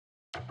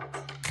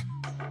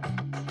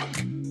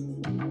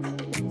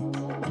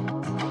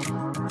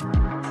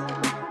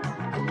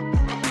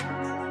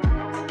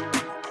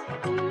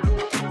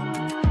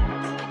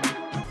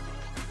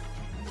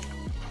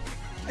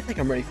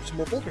I'm ready for some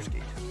more Baldur's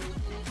Gate.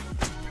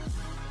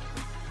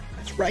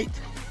 That's right.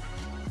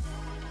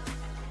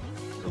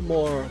 No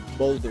more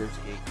Baldur's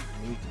Gate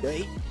for me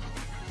today.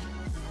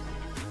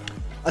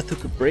 I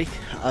took a break.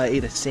 I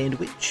ate a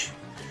sandwich.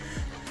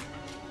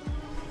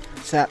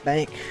 Sat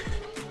back.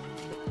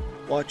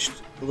 Watched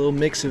a little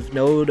mix of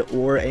Node,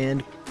 Or,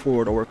 and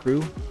Corridor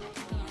Crew.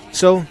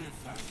 So,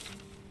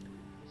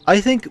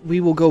 I think we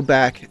will go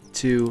back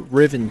to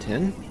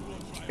Rivington.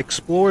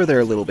 Explore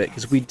there a little bit,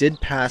 because we did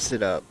pass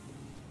it up.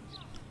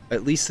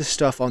 At least the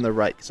stuff on the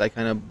right, because I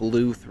kind of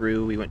blew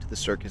through. We went to the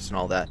circus and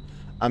all that.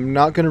 I'm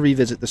not going to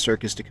revisit the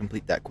circus to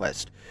complete that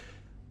quest.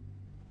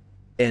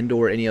 And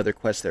or any other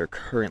quests that are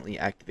currently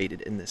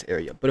activated in this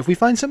area. But if we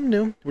find something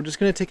new, we're just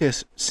going to take a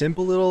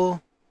simple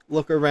little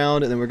look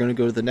around, and then we're going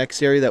to go to the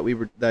next area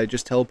that I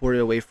just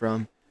teleported away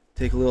from.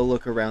 Take a little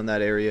look around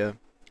that area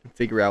and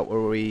figure out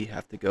where we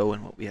have to go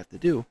and what we have to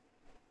do.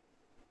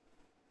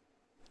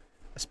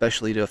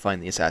 Especially to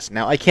find the assassin.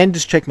 Now, I can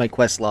just check my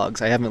quest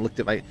logs. I haven't looked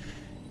at my...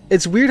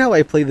 It's weird how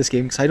I play this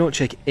game, because I don't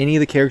check any of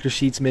the character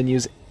sheets,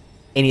 menus,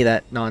 any of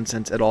that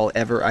nonsense at all,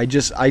 ever. I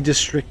just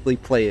strictly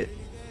play it.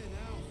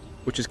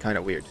 Which is kind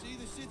of weird.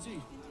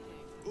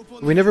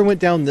 We never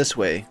went down this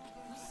way.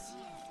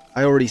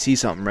 I already see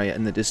something right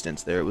in the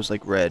distance there. It was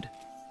like red.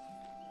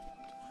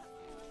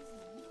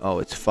 Oh,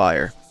 it's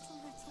fire.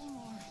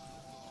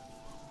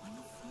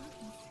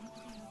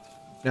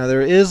 Now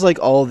there is like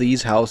all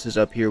these houses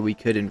up here we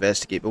could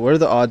investigate, but what are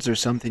the odds there's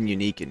something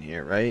unique in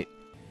here, right?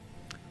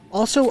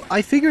 Also,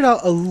 I figured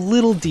out a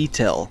little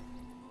detail.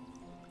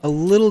 A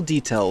little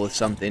detail with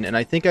something, and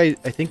I think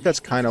that's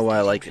kind of why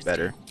I like it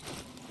better.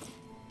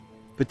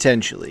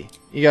 Potentially.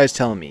 You guys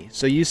tell me.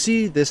 So you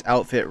see this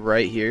outfit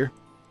right here,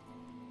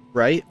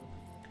 right?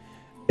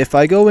 If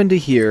I go into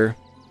here,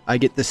 I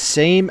get the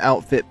same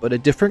outfit but a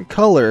different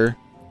color.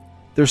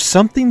 There's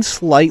something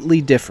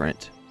slightly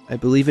different. I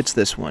believe it's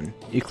this one.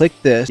 You click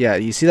this. Yeah,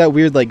 you see that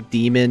weird like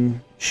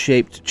demon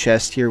shaped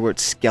chest here where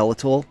it's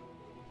skeletal?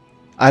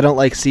 I don't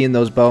like seeing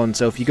those bones.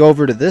 So if you go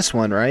over to this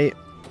one, right?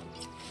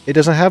 It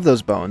doesn't have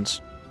those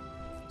bones.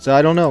 So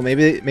I don't know.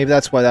 Maybe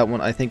that's why that one.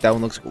 I think that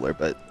one looks cooler,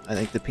 but I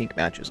think the pink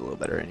matches a little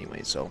better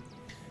anyway. So,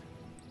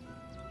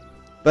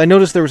 but I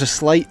noticed there was a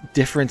slight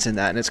difference in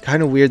that, and it's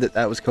kind of weird that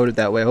that was coded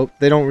that way. I hope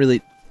they don't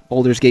really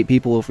Baldur's Gate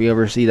people. If we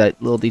ever see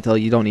that little detail,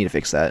 you don't need to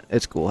fix that.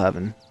 It's cool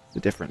having the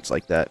difference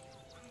like that.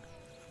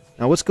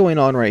 Now, what's going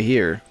on right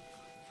here?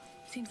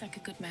 Seems like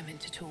a good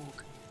moment to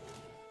talk.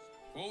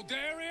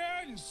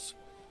 Baldurians,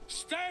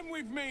 stand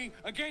with me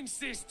against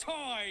this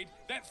tide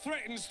that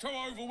threatens to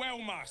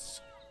overwhelm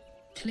us.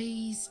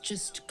 Please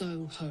just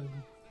go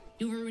home.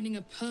 You're ruining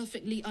a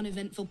perfectly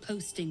uneventful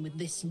posting with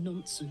this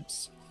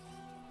nonsense.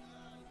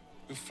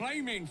 The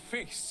Flaming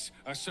Fists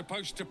are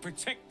supposed to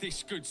protect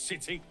this good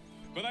city,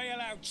 but they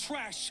allow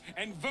trash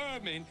and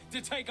vermin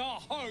to take our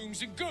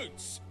homes and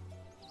goods.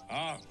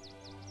 Ah,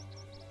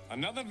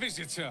 another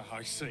visitor,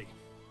 I see.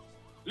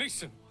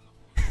 Listen,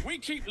 we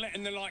keep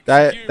letting the likes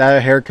of you...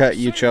 That haircut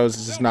you chose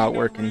is not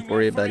working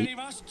for you, buddy.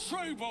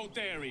 True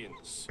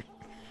Baldurians.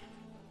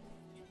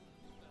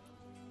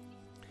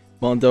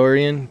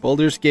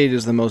 Baldur's Gate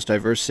is the most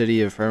diverse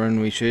city of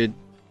Faerun. We should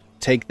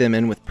take them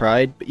in with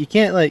pride, but you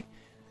can't, like...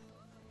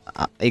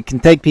 it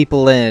can take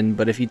people in,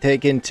 but if you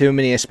take in too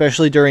many,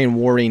 especially during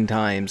warring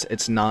times,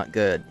 it's not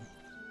good.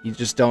 You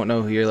just don't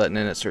know who you're letting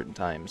in at certain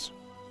times.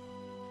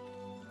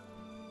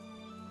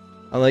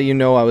 I'll let you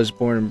know I was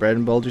born and bred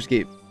in Baldur's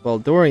Gate.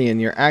 Baldurian,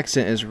 your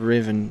accent is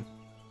Rivingtonian.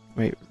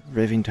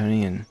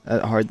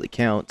 That hardly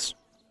counts.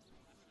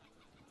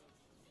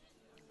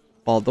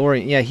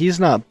 Baldurian. Yeah, he's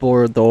not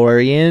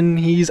Baldurian.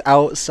 He's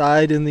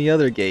outside in the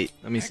other gate.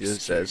 Let me see what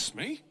it says.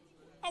 Me?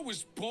 I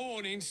was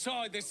born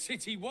inside the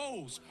city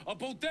walls, a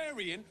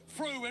Baldurian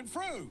through and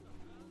through.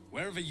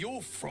 Wherever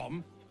you're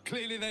from,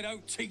 clearly they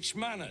don't teach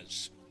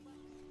manners.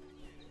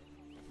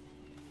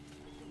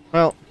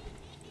 Well,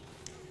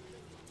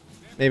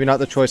 maybe not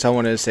the choice I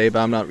wanted to say, but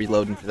I'm not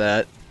reloading for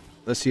that.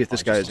 Let's see if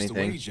this guy has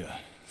anything.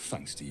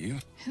 Thanks to you.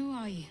 Who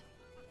are you?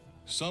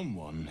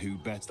 Someone who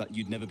bet that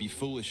you'd never be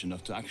foolish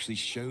enough to actually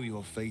show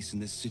your face in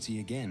this city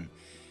again.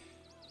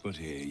 But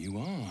here you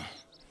are.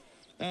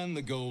 And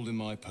the gold in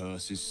my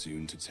purse is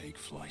soon to take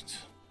flight.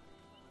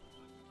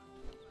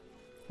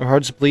 Our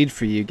hearts bleed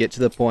for you. Get to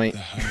the point.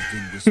 There have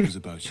been whispers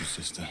about you,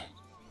 sister.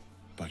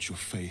 About your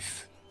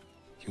faith,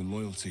 your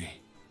loyalty.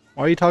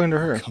 Why are you talking to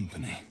her?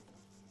 Company.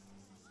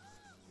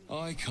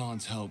 I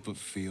can't help but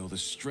feel the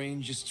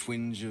strangest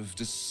twinge of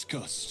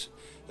disgust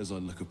as I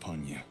look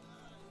upon you.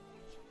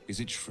 Is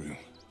it true?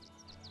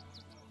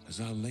 Has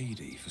Our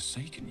Lady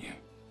forsaken you?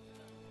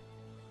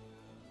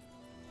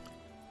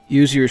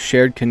 Use your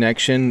shared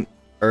connection,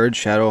 urge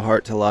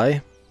Shadowheart to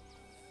lie.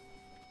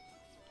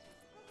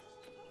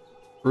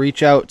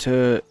 Reach out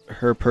to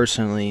her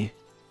personally.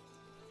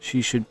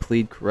 She should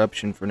plead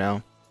corruption for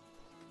now.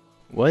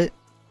 What?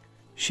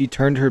 She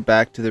turned her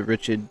back to the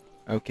Richard.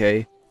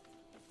 Okay.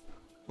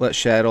 Let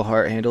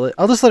Shadowheart handle it.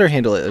 I'll just let her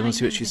handle it. Let's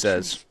see what she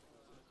says.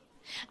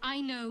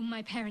 I know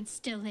my parents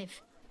still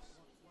live.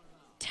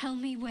 Tell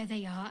me where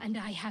they are, and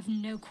I have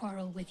no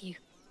quarrel with you.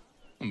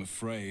 I'm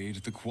afraid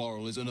the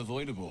quarrel is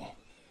unavoidable,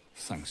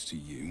 thanks to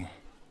you.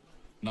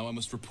 Now I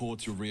must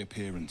report your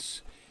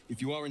reappearance.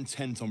 If you are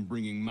intent on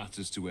bringing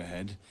matters to a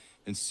head,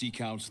 then seek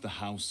out the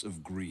House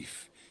of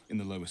Grief in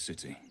the lower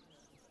city.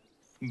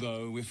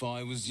 Though, if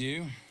I was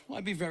you,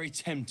 I'd be very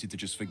tempted to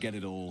just forget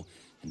it all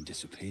and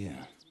disappear.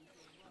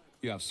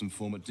 You have some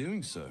form at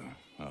doing so,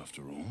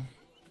 after all.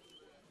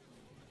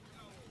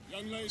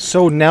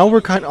 So now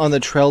we're kind of on the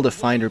trail to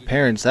find her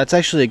parents. That's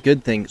actually a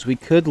good thing, because we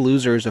could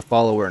lose her as a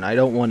follower, and I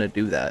don't want to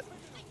do that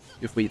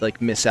if we,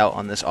 like, miss out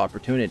on this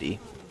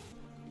opportunity.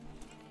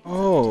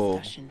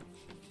 Oh.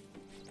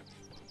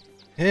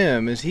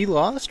 Him. Is he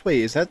lost?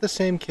 Wait, is that the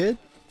same kid?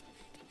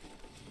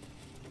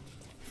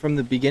 From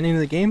the beginning of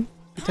the game,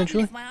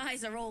 potentially? If my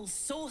eyes are all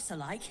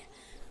saucer-like.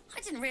 I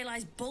didn't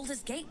realize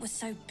Baldur's Gate was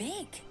so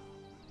big.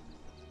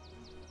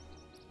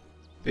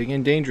 Big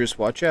and dangerous,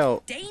 watch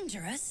out.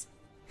 Dangerous?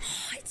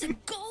 It's a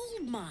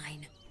gold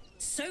mine.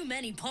 So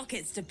many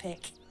pockets to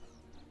pick.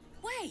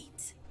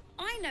 Wait,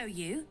 I know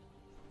you.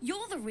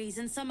 You're the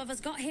reason some of us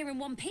got here in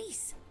one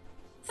piece.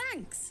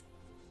 Thanks.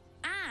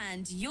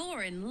 And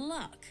you're in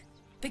luck,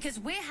 because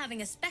we're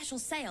having a special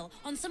sale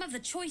on some of the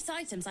choice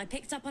items I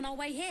picked up on our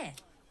way here.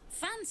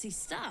 Fancy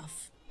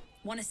stuff.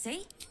 Wanna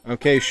see?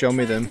 Okay, show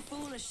me them.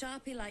 Fool a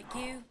sharpie like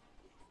you.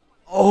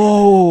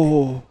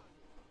 Oh!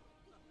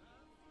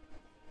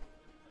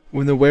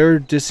 When the wearer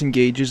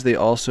disengages, they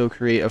also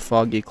create a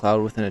foggy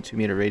cloud within a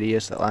 2-meter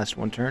radius that lasts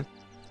 1 turn.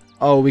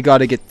 Oh, we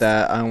gotta get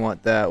that. I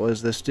want that. What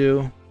does this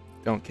do?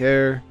 Don't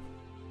care.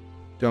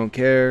 Don't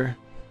care.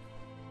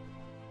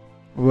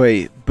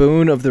 Wait,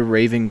 Boon of the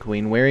Raven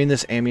Queen. Wearing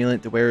this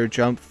amulet, the wearer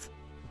jump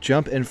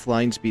and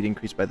flying speed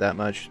increased by that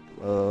much.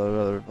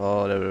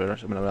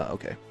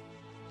 Okay.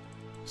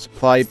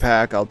 Supply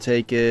pack, I'll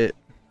take it.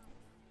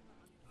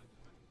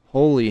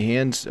 Holy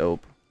hand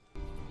soap.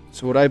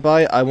 So what I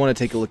buy, I want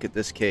to take a look at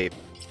this cape.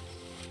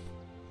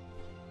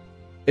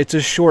 It's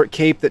a short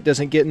cape that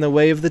doesn't get in the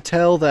way of the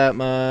tail that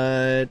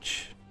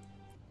much.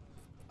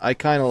 I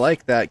kind of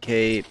like that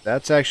cape.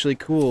 That's actually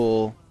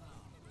cool.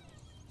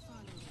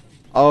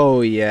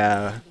 Oh,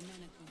 yeah.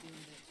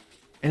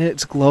 And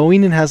it's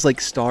glowing and has, like,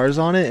 stars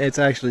on it. It's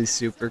actually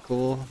super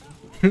cool.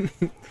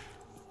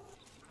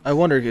 I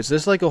wonder, is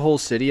this, like, a whole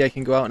city I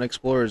can go out and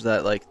explore? Or is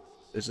that, like,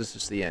 is this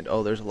just the end?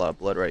 Oh, there's a lot of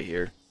blood right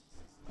here.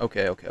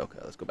 Okay.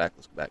 Let's go back.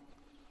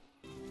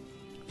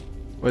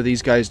 What are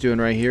these guys doing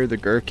right here? The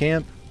Gur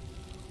camp?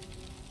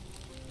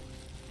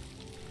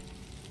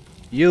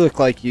 You look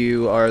like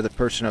you are the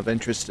person of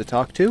interest to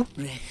talk to.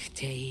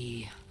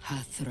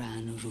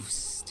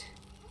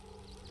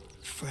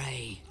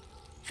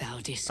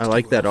 I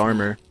like that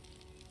armor.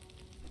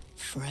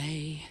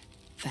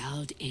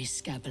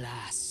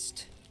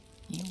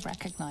 You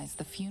recognize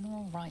the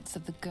funeral rites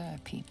of the Gur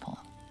people,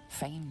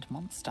 famed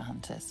monster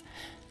hunters.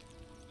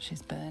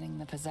 She's burning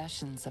the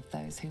possessions of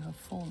those who have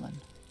fallen.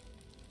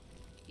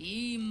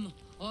 Im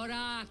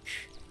orak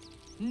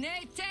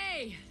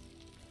nete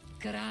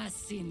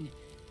grasin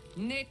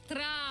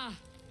netra.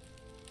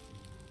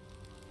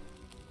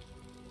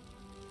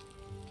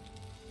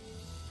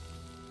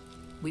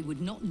 We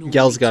would not normally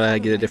Gal's gotta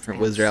get a different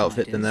wizard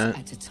outfit than that.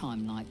 At a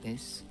time like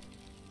this.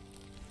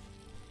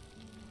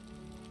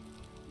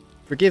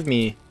 Forgive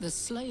me. The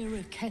Slayer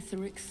of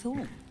Ketheric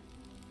Thorn.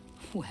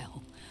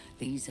 Well,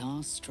 these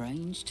are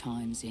strange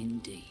times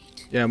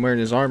indeed. Yeah, I'm wearing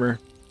his armor.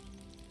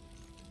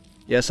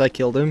 Yes, I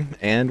killed him.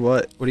 And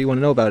what? What do you want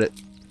to know about it?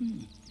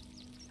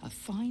 A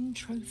fine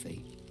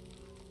trophy.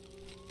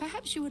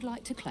 Perhaps you would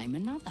like to claim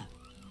another.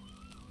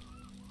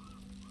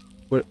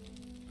 What?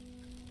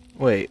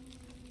 Wait.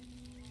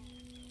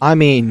 I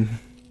mean,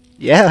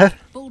 yeah.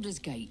 Baldur's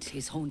Gate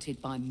is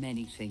haunted by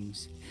many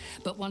things,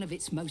 but one of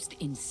its most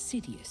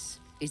insidious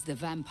is the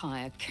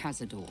vampire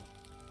Cazador.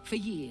 For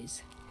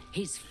years,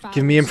 his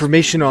Give me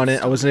information on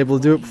it. I wasn't able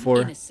to do it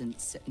before.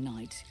 Innocents at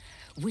night,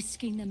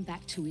 whisking them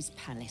back to his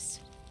palace.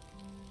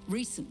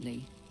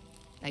 Recently,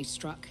 they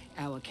struck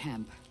our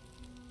camp.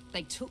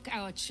 They took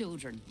our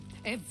children,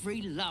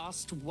 every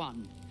last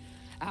one,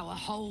 our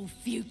whole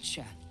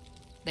future.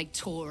 They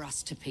tore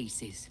us to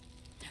pieces.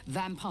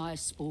 Vampire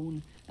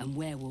spawn and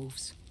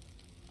werewolves.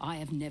 I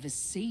have never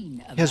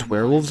seen a He has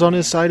werewolves on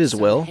his side as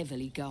well.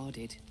 Heavily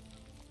guarded.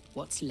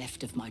 What's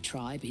left of my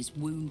tribe is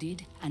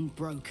wounded and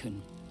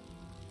broken.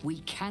 We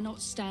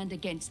cannot stand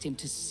against him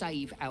to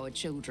save our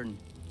children.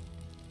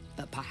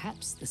 But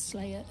perhaps the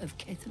Slayer of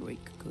Ketheric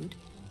could.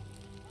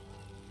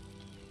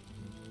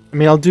 I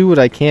mean, I'll do what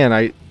I can.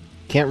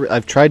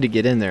 I've tried to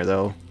get in there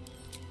though.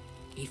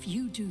 If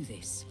you do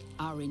this,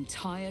 our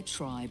entire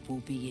tribe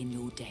will be in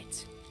your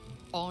debt.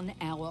 On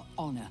our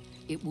honor,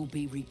 it will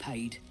be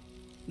repaid.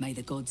 May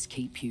the gods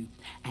keep you,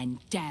 and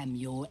damn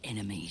your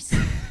enemies.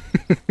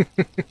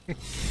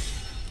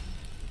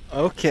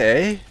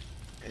 Okay.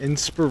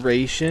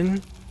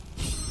 Inspiration.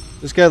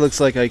 This guy looks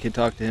like I could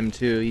talk to him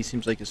too. He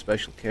seems like a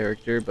special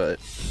character, but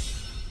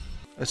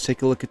let's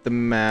take a look at the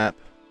map.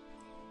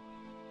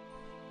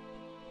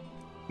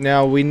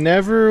 Now, we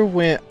never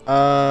went,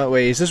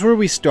 wait, is this where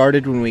we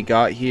started when we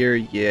got here?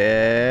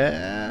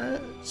 Yes.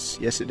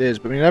 Yes, it is.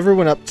 But we never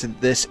went up to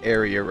this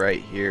area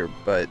right here,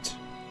 but...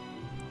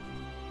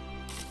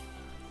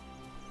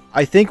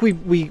 I think we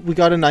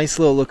got a nice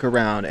little look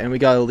around, and we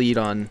got a lead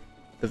on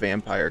the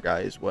vampire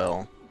guy as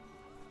well.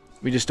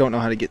 We just don't know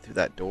how to get through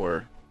that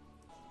door.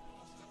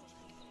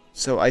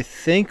 So I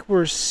think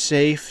we're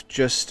safe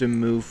just to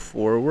move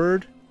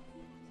forward.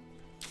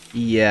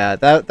 Yeah,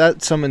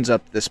 that summons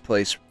up this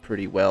place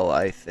pretty well,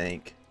 I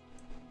think.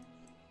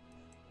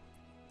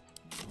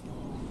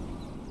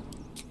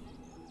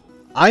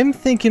 I'm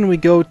thinking we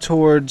go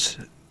towards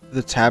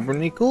the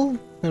tabernacle,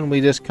 and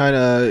we just kind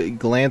of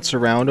glance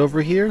around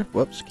over here.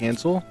 Whoops,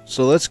 cancel.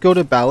 So let's go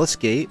to Ballast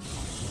Gate,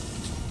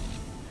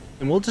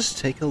 and we'll just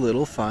take a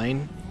little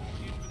fine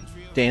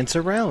dance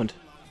around.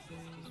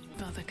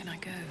 Further can I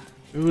go?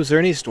 Ooh, is there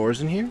any stores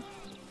in here?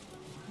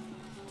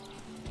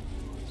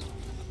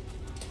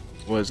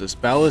 What is this?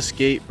 Ballast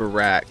Gate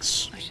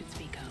Barracks. I should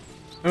speak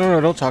up.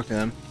 No, don't talk to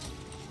them.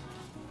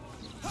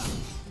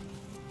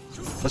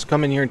 Let's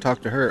come in here and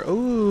talk to her.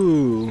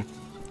 Ooh.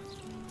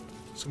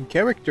 Some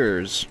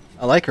characters.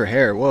 I like her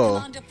hair. Whoa.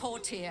 Commander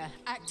Portier,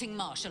 acting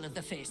marshal of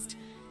the Fist.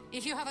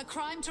 If you have a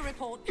crime to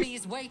report,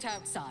 please wait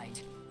outside.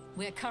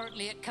 We're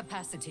currently at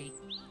capacity.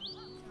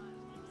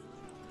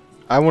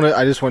 I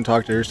just want to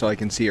talk to her so I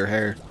can see her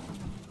hair.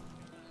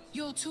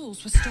 Your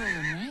tools were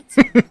stolen,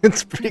 right?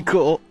 It's pretty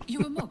cool.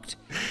 You were mugged.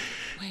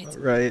 Wait.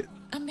 Right.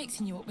 I'm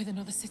mixing you up with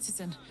another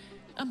citizen.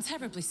 I'm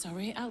terribly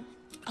sorry. I'll...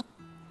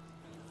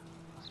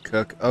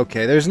 Cook.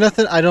 Okay, there's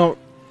nothing. I don't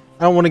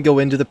want to go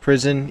into the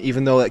prison,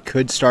 even though that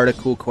could start a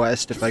cool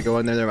quest. If I go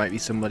in there, there might be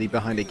somebody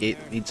behind a gate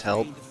that needs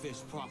help.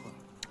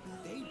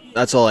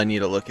 That's all I need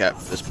to look at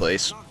for this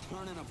place.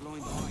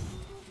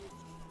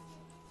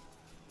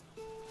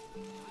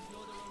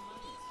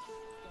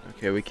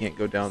 Okay, we can't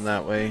go down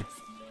that way.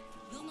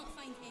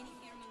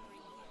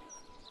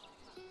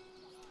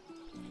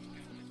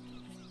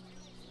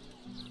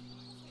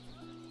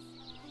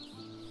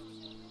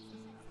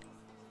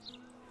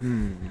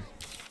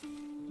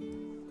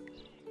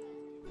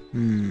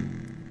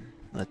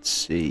 Let's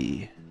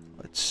see.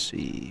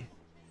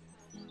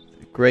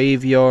 The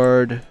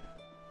graveyard.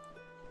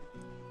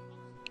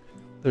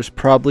 There's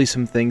probably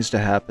some things to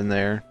happen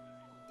there.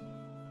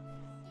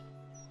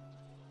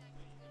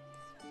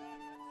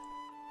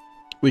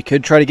 We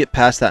could try to get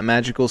past that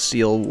magical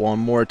seal one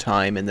more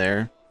time in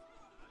there.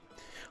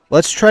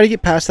 Let's try to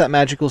get past that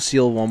magical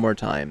seal one more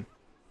time.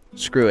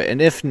 Screw it.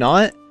 And if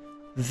not,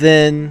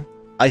 then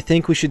I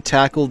think we should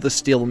tackle the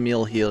steel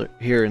mill here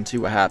and see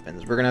what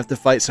happens. We're going to have to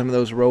fight some of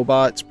those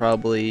robots.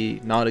 Probably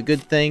not a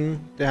good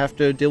thing to have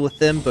to deal with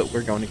them, but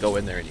we're going to go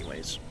in there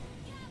anyways.